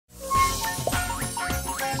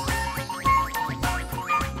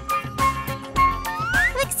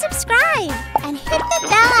subscribe and hit the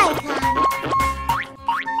bell icon.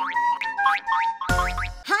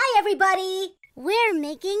 Hi, everybody! We're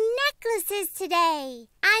making necklaces today.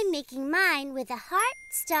 I'm making mine with a heart,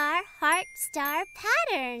 star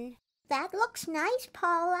pattern. That looks nice,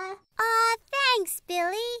 Paula. Aw, thanks,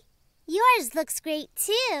 Billy. Yours looks great,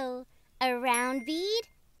 too. A round bead,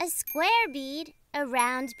 a square bead, a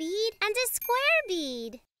round bead, and a square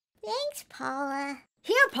bead. Thanks, Paula.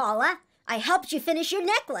 Here, Paula. I helped you finish your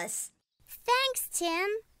necklace. Thanks, Tim.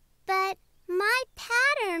 But my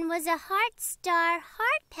pattern was a heart, star,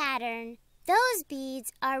 heart pattern. Those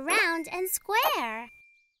beads are round and square.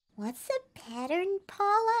 What's a pattern,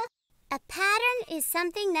 Paula? A pattern is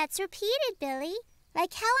something that's repeated, Billy.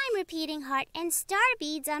 Like how I'm repeating heart and star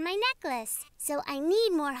beads on my necklace. So I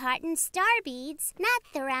need more heart and star beads, not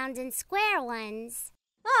the round and square ones.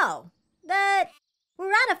 Oh, but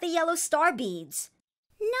we're out of the yellow star beads.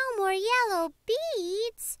 No more yellow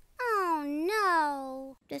beads? Oh,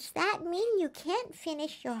 no. Does that mean you can't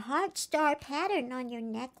finish your heart star pattern on your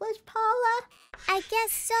necklace, Paula? I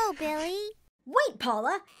guess so, Billy. Wait,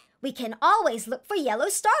 Paula. We can always look for yellow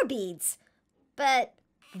star beads. But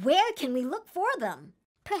where can we look for them?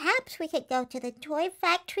 Perhaps we could go to the toy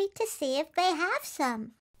factory to see if they have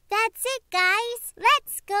some. That's it, guys.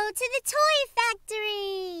 Let's go to the toy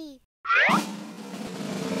factory.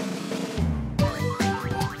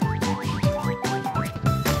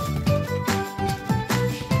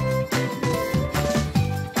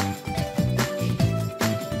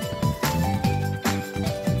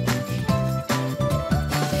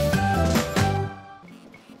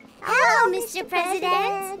 Hello, Mr.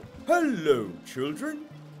 President. Hello, children.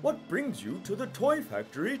 What brings you to the toy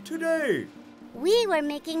factory today? We were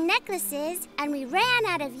making necklaces and we ran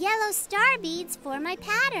out of yellow star beads for my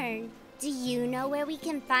pattern. Do you know where we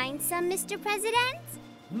can find some, Mr. President?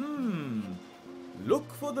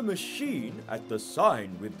 Look for the machine at the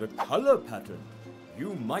sign with the color pattern.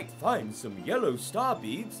 You might find some yellow star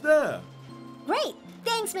beads there. Great!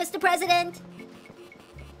 Thanks, Mr. President!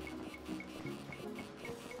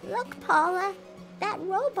 Look, Paula. That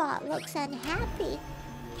robot looks unhappy.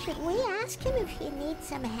 Should we ask him if he needs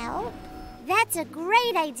some help? That's a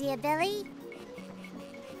great idea, Billy.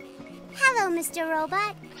 Hello, Mr.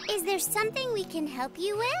 Robot. Is there something we can help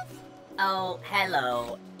you with? Oh,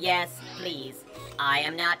 hello. Yes, please. I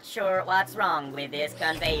am not sure what's wrong with this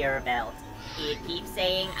conveyor belt. It keeps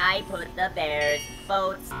saying I put the bears,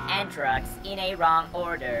 boats, and trucks in a wrong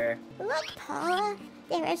order. Look, Paula.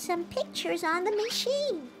 There are some pictures on the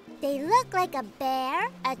machine. They look like a bear,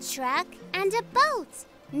 a truck, and a boat.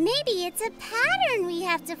 Maybe it's a pattern we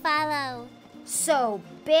have to follow. So,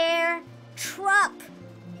 bear, truck,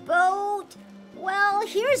 boat. Well,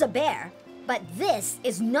 here's a bear, but this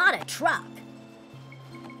is not a truck.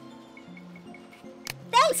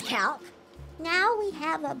 Thanks, Calc. Now we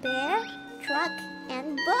have a bear, truck,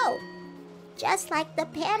 and boat. Just like the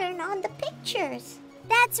pattern on the pictures.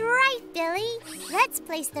 That's right, Billy. Let's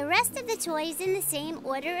place the rest of the toys in the same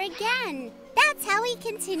order again. That's how we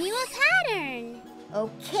continue a pattern.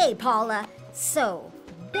 Okay, Paula. So,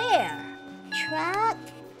 bear, truck,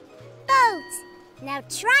 boat. Now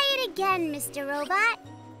try it again, Mr. Robot.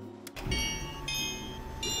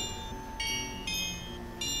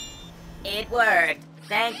 It worked.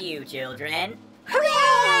 Thank you, children.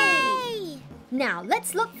 Hooray! Now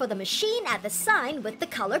let's look for the machine at the sign with the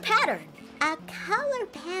color pattern. A color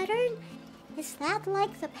pattern? Is that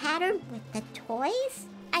like the pattern with the toys?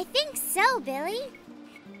 I think so, Billy.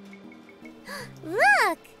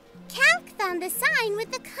 Look! Calc found the sign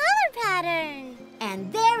with the color pattern.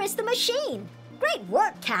 And there is the machine. Great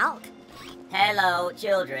work, Calc. Hello,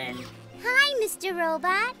 children. Hi, Mr.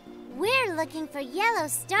 Robot. We're looking for yellow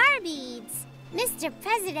star beads. Mr.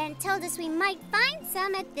 President told us we might find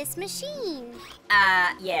some at this machine.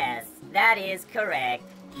 Yes, that is correct.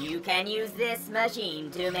 You can use this machine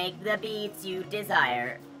to make the beads you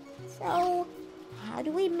desire. So, how do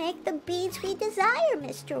we make the beads we desire,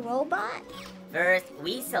 Mr. Robot? First,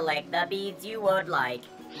 we select the beads you would like.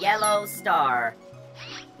 Yellow star.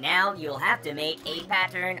 Now you'll have to make a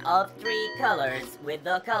pattern of 3 colors with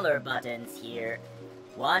the color buttons here.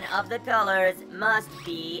 One of the colors must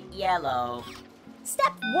be yellow.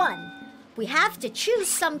 Step 1. We have to choose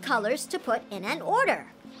some colors to put in an order.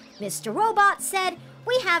 Mr. Robot said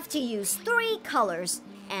we have to use 3 colors,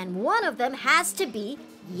 and one of them has to be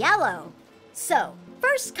yellow. So,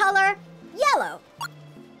 first color, yellow.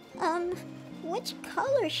 Which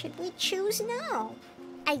color should we choose now?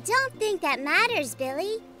 I don't think that matters,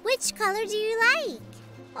 Billy. Which color do you like?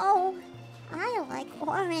 Oh, I like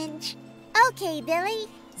orange. Okay, Billy.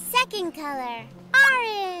 Second color,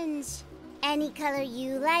 orange. Any color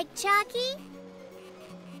you like, Chalky?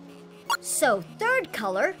 So third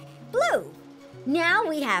color, blue. Now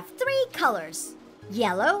we have 3 colors,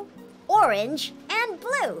 yellow, orange, and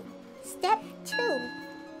blue. Step 2.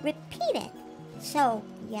 Repeat it. So,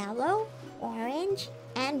 yellow, orange,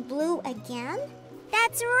 and blue again?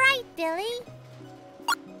 That's right, Billy.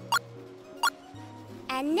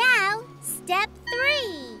 And now, step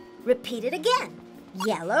 3. Repeat it again,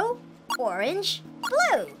 yellow, orange,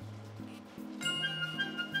 blue.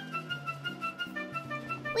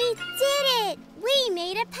 We did it! We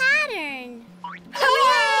made a pattern!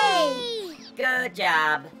 Hooray! Good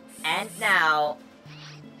job. And now,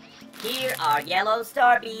 here are yellow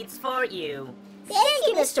star beads for you. Thank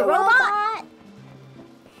you, Mr. Robot.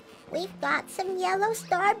 We've got some yellow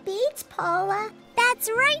star beads, Paula. That's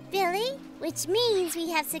right, Billy, which means we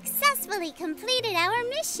have successfully completed our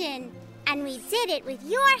mission. And we did it with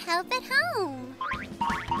your help at home.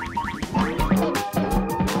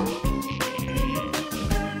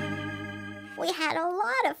 We had a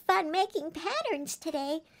lot of fun making patterns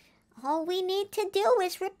today. All we need to do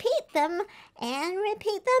is repeat them and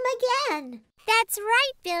repeat them again. That's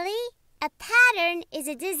right, Billy. A pattern is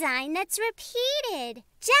a design that's repeated,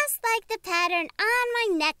 just like the pattern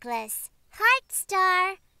on my necklace. Heart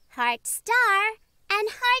star, and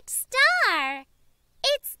heart star.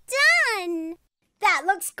 It's done! That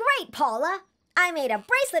looks great, Paula. I made a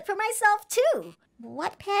bracelet for myself, too.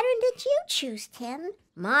 What pattern did you choose, Tim?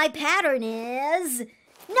 My pattern is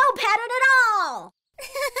no pattern at all.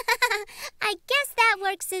 I guess that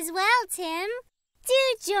works as well, Tim.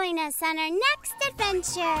 Do join us on our next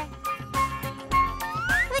adventure.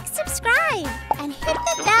 Click subscribe and hit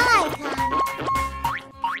the bell icon.